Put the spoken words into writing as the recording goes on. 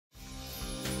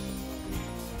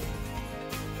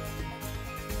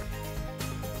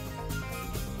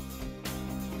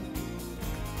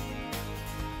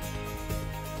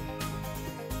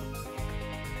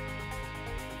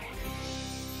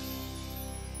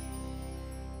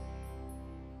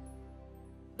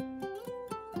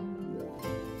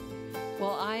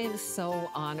Well, I am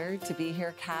so honored to be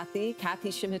here, Cathy. Cathy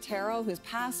Ciaramitaro, who's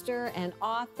pastor and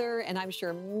author, and I'm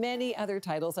sure many other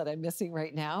titles that I'm missing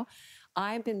right now.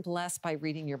 I've been blessed by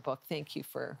reading your book. Thank you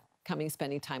for coming,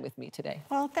 spending time with me today.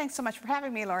 Well, thanks so much for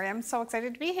having me, Lori. I'm so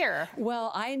excited to be here.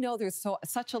 Well, I know there's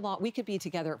such a lot. We could be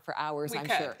together for hours, I'm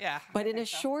sure. Yeah. But in a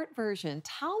short version,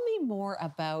 tell me more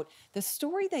about the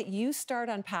story that you start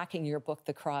unpacking your book,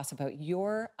 The Cross, about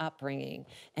your upbringing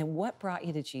and what brought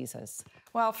you to Jesus.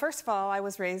 Well, first of all, I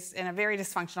was raised in a very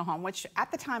dysfunctional home, which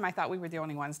at the time I thought we were the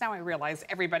only ones. Now I realize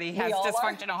everybody has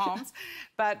dysfunctional homes.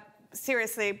 But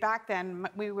seriously, back then,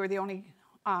 we were the only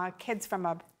kids from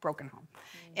a broken home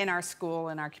in our school,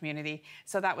 in our community.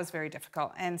 So that was very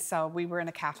difficult. And so we were in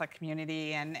a Catholic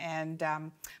community, and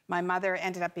my mother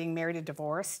ended up being married and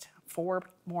divorced four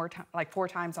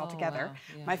times altogether. Wow.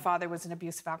 Yeah. My father was an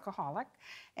abusive alcoholic.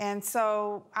 And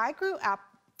so I grew up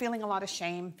feeling a lot of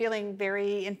shame, feeling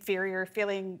very inferior,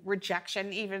 feeling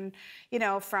rejection, even,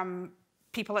 from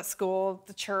people at school,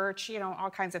 the church, all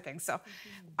kinds of things. So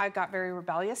I got very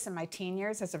rebellious in my teen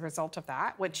years as a result of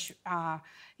that, which,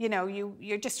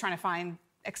 you're just trying to find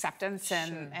acceptance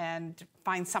and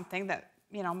find something that,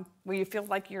 where you feel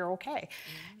like you're okay.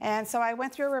 And so I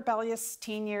went through a rebellious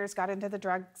teen years, got into the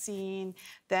drug scene.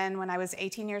 Then when I was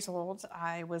 18 years old,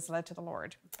 I was led to the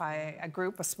Lord by a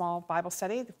group, a small Bible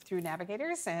study through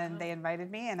Navigators, and they invited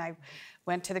me, and I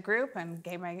went to the group and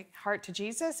gave my heart to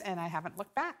Jesus, and I haven't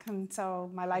looked back. And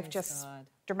so my life just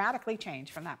dramatically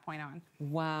changed from that point on.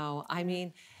 Wow. I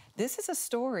mean, this is a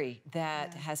story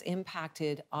that has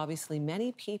impacted, obviously,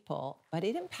 many people, but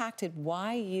it impacted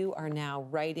why you are now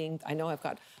writing. I know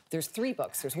there's 3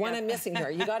 books. There's one I'm missing here.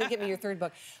 You got to give me your 3rd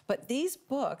book. But these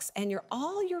books and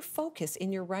all your focus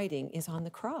in your writing is on the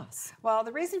cross. Well,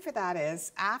 the reason for that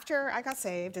is after I got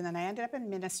saved, and then I ended up in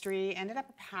ministry, ended up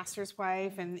a pastor's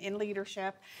wife and in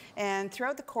leadership. And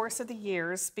throughout the course of the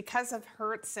years, because of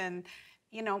hurts and,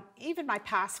 even my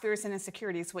past fears and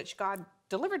insecurities, which God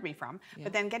delivered me from,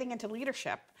 but then getting into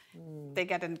leadership, they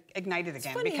get ignited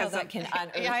again. Funny because that can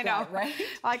unearth I know, that, right?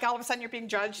 Like all of a sudden you're being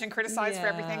judged and criticized for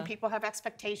everything. People have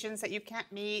expectations that you can't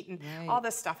meet, and all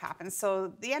this stuff happens.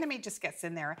 So the enemy just gets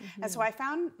in there. And so I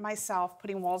found myself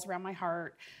putting walls around my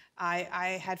heart.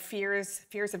 I had fears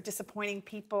of disappointing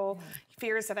people,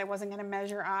 fears that I wasn't going to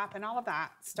measure up, and all of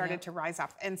that started to rise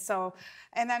up. And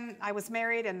then I was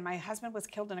married, and my husband was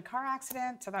killed in a car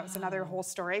accident, so that was another whole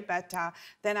story. But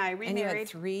then I remarried. And you had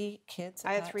 3 kids at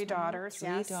I had 3 daughters,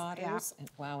 3 daughters. Yeah.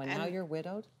 Wow, and now you're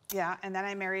widowed? Yeah, and then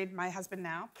I married my husband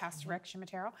now, Pastor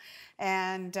Ciaramitaro,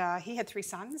 and he had 3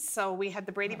 sons. So we had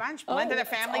the Brady Bunch, blended a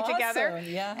family together,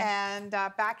 and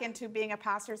back into being a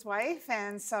pastor's wife.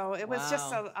 And so it was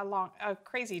just a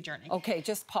crazy journey. Okay,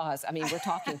 just pause. I mean, we're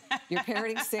talking, you're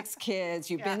parenting 6 kids,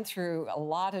 you've been through a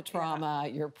lot of trauma,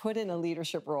 you're put in a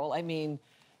leadership role. I mean,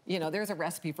 there's a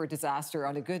recipe for disaster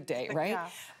on a good day, right?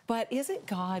 But isn't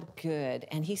God good?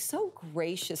 And he's so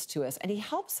gracious to us, and he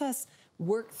helps us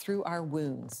work through our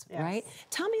wounds, right?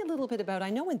 Tell me a little bit about,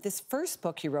 I know in this first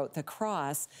book you wrote, The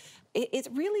Cross, it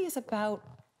really is about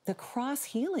the cross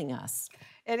healing us.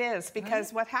 It is,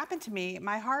 because what happened to me,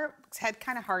 my heart had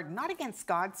kind of hardened, not against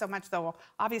God so much, though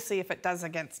obviously if it does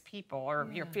against people or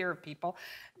your fear of people,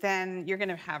 then you're going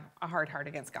to have a hard heart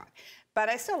against God. But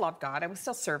I still loved God. I was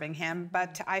still serving him,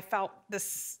 but I felt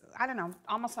this, I don't know,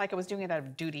 almost like I was doing it out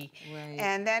of duty.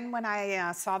 And then when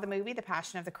I saw the movie, The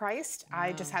Passion of the Christ,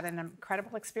 I just had an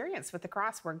incredible experience with the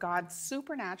cross where God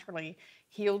supernaturally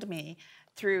healed me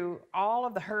through all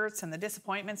of the hurts and the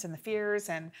disappointments and the fears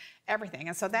and everything.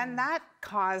 And so then that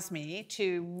caused me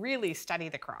to really study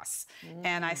the cross.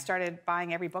 And I started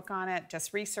buying every book on it,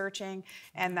 just researching,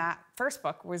 and that first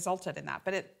book resulted in that.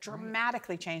 But it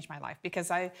dramatically changed my life,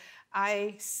 because I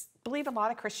believe a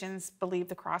lot of Christians believe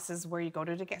the cross is where you go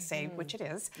to get saved, which it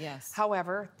is.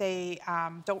 However, they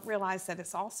don't realize that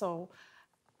it's also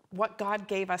what God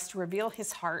gave us to reveal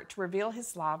his heart, to reveal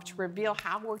his love, to reveal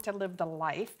how we're to live the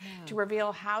life, to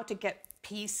reveal how to get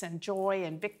peace and joy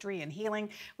and victory and healing.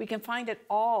 We can find it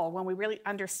all when we really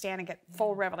understand and get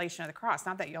full revelation of the cross.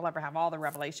 Not that you'll ever have all the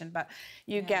revelation, but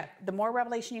you get, the more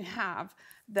revelation you have,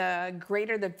 the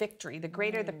greater the victory, the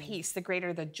greater the peace, the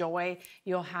greater the joy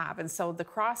you'll have. And so the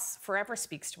cross forever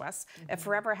speaks to us. It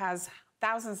forever has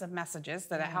thousands of messages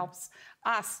that it helps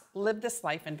us live this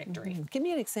life in victory. Give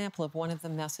me an example of one of the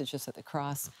messages that the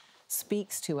cross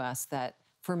speaks to us that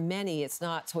for many it's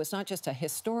not just a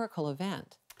historical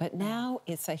event, but now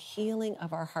it's a healing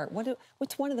of our heart.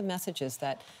 What's one of the messages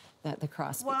that that the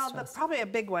cross speaks Well, to us? probably a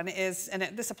big one is, and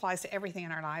this applies to everything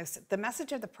in our lives, the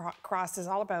message of the cross is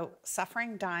all about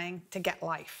suffering, dying to get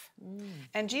life.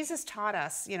 And Jesus taught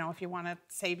us, you know, if you want to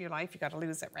save your life, you got to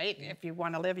lose it, right? If you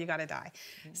want to live, you got to die.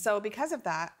 So because of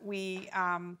that, we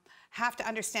have to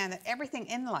understand that everything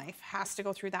in life has to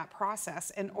go through that process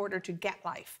in order to get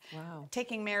life. Wow.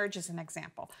 Taking marriage as an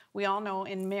example. We all know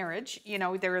in marriage, you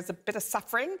know, there is a bit of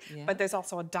suffering, but there's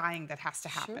also a dying that has to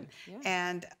happen. Sure.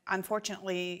 And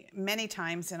unfortunately, many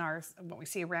times in what we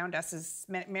see around us is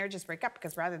marriages break up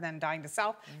because rather than dying to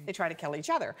self, they try to kill each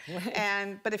other.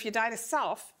 But if you die to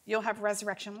self, you'll have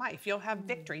resurrection life. You'll have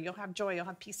victory. You'll have joy. You'll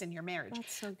have peace in your marriage.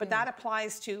 That's so good. But that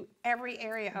applies to every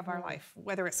area of our life,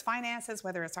 whether it's finances,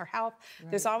 whether it's our health.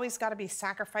 There's always got to be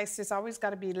sacrifice. There's always got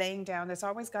to be laying down. There's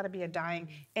always got to be a dying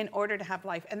in order to have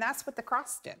life. And that's what the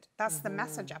cross did. That's the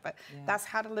message of it. That's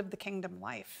how to live the kingdom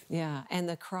life. Yeah, and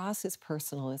the cross is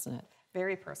personal, isn't it?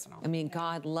 Very personal. I mean,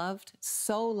 God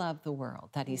so loved the world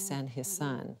that he sent his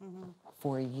son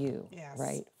for you,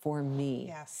 right? For me.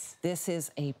 Yes. This is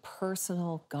a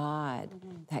personal God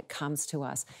that comes to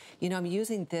us. You know, I'm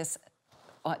using this,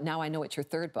 now I know it's your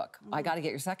third book. I got to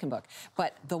get your second book.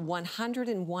 But the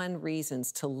 101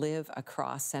 Reasons to Live a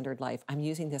Cross-Centered Life. I'm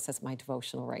using this as my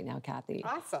devotional right now, Cathy.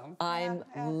 Awesome. I'm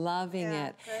loving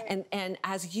it. And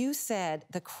as you said,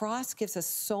 the cross gives us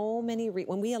so many,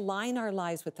 when we align our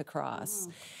lives with the cross,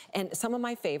 and some of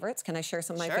my favorites, can I share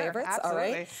some of my favorites?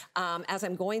 Absolutely. All right. As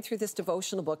I'm going through this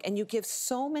devotional book, and you give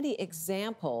so many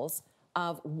examples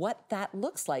of what that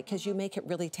looks like, because you make it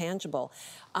really tangible.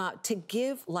 To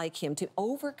give like him, to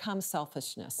overcome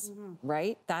selfishness,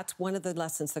 right? That's one of the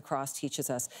lessons the cross teaches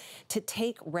us. To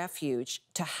take refuge,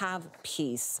 to have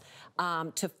peace,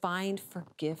 to find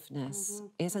forgiveness.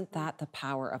 Isn't that the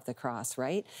power of the cross,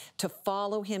 right? To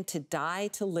follow him, to die,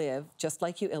 to live, just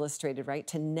like you illustrated, right?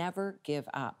 To never give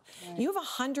up. You have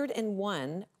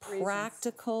 101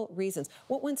 practical reasons.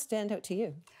 What ones stand out to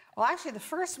you? Well, actually, the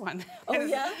first one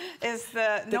is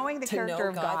knowing the character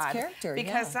of God.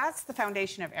 Because that's the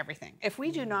foundation of everything. If we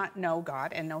do not know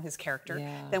God and know his character,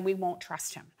 then we won't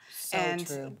trust him. So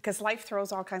true. Because life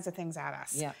throws all kinds of things at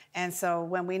us. And so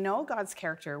when we know God's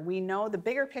character, we know the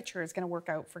bigger picture is going to work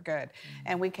out for good.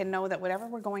 And we can know that whatever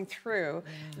we're going through,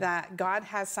 that God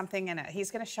has something in it.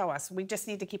 He's going to show us. We just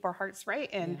need to keep our hearts right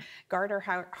and guard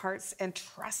our hearts and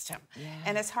trust him.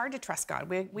 And it's hard to trust God.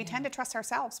 We tend to trust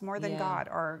ourselves more than God,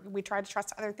 or we try to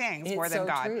trust other things more than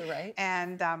God. It's so true, right?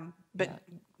 And but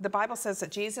the Bible says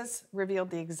that Jesus revealed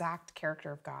the exact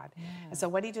character of God. And so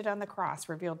what he did on the cross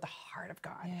revealed the heart of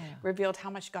God, revealed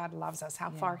how much God loves us, how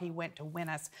far he went to win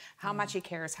us, how much he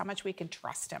cares, how much we can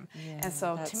trust him. And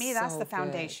so to me, that's the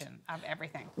foundation of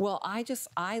everything. Well,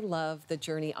 I love the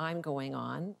journey I'm going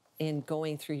on in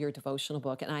going through your devotional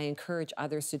book, and I encourage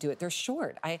others to do it. They're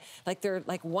short.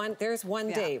 There's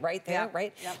one day right there,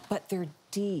 right? But they're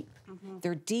deep.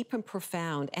 They're deep and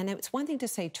profound. And it's one thing to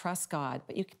say, trust God,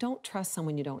 but you don't trust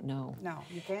someone you don't know. No,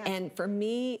 you can't. And for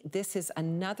me, this is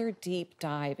another deep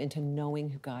dive into knowing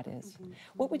who God is.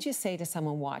 What would you say to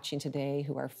someone watching today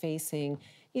who are facing,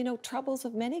 you know, troubles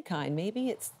of many kind? Maybe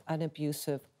it's an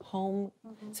abusive home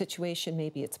situation,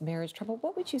 maybe it's marriage trouble.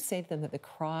 What would you say to them that the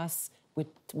cross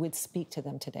would speak to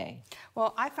them today?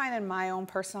 Well, I find in my own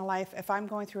personal life, if I'm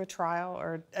going through a trial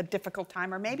or a difficult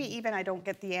time, or maybe even I don't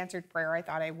get the answered prayer I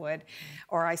thought I would,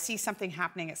 or I see something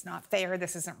happening, it's not fair,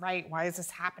 this isn't right, why is this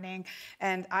happening?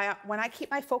 And when I keep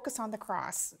my focus on the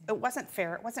cross, it wasn't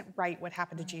fair, it wasn't right what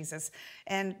happened to Jesus.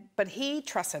 But he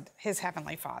trusted his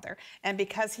heavenly Father. And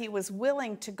because he was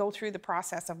willing to go through the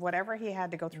process of whatever he had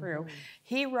to go through,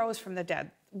 he rose from the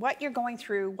dead. What you're going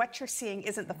through, what you're seeing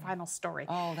isn't the final story.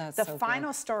 Oh, that's the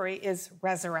final story is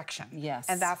resurrection. Yes.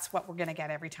 And that's what we're going to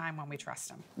get every time when we trust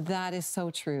him. That is so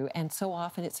true. And so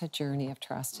often it's a journey of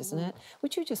trust, isn't it?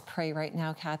 Would you just pray right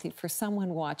now, Cathy, for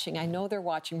someone watching? I know they're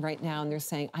watching right now and they're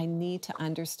saying, I need to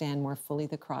understand more fully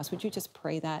the cross. Would you just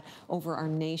pray that over our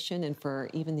nation and for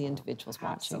even the individuals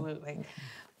watching? Absolutely.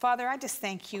 Father, I just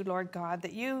thank you, Lord God,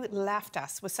 that you left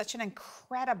us with such an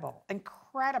incredible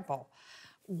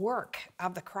work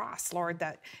of the cross, Lord,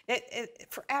 that it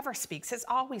forever speaks. It's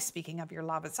always speaking of your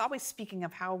love. It's always speaking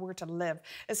of how we're to live.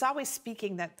 It's always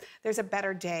speaking that there's a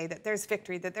better day, that there's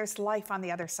victory, that there's life on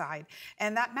the other side.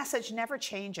 And that message never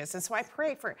changes. And so I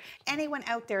pray for anyone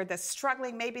out there that's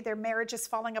struggling. Maybe their marriage is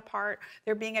falling apart,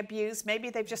 they're being abused, maybe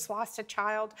they've just lost a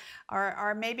child,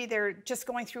 or maybe they're just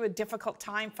going through a difficult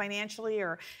time financially,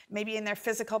 or maybe in their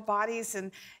physical bodies.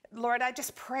 And Lord, I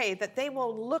just pray that they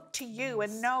will look to you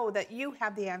and know that you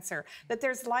have the answer, that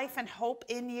there's life and hope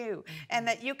in you, and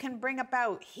that you can bring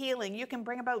about healing, you can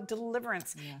bring about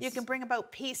deliverance, you can bring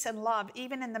about peace and love,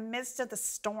 even in the midst of the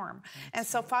storm. And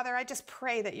so, Father, I just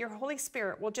pray that your Holy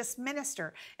Spirit will just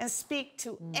minister and speak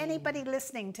to anybody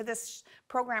listening to this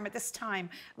program at this time,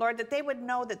 Lord, that they would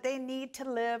know that they need to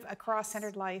live a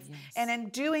cross-centered life. And in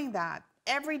doing that,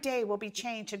 every day will be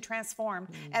changed and transformed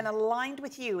and aligned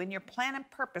with you and your plan and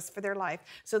purpose for their life,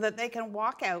 so that they can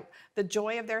walk out the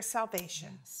joy of their salvation.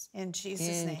 In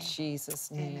Jesus' name. In Jesus'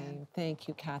 name. Amen. Thank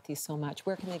you, Cathy, so much.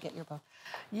 Where can they get your book?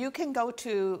 You can go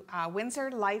to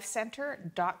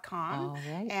windsorlifecenter.com, All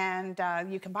right. and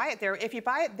you can buy it there. If you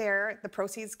buy it there, the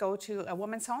proceeds go to a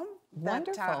woman's home.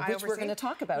 Wonderful, which we're going to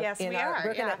talk about. Yes, we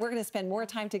are. We're going to spend more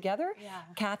time together.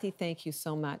 Cathy, thank you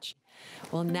so much.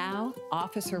 Well, now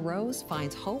Officer Rose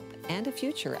finds hope and a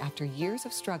future after years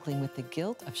of struggling with the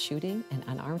guilt of shooting an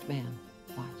unarmed man.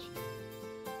 Watch.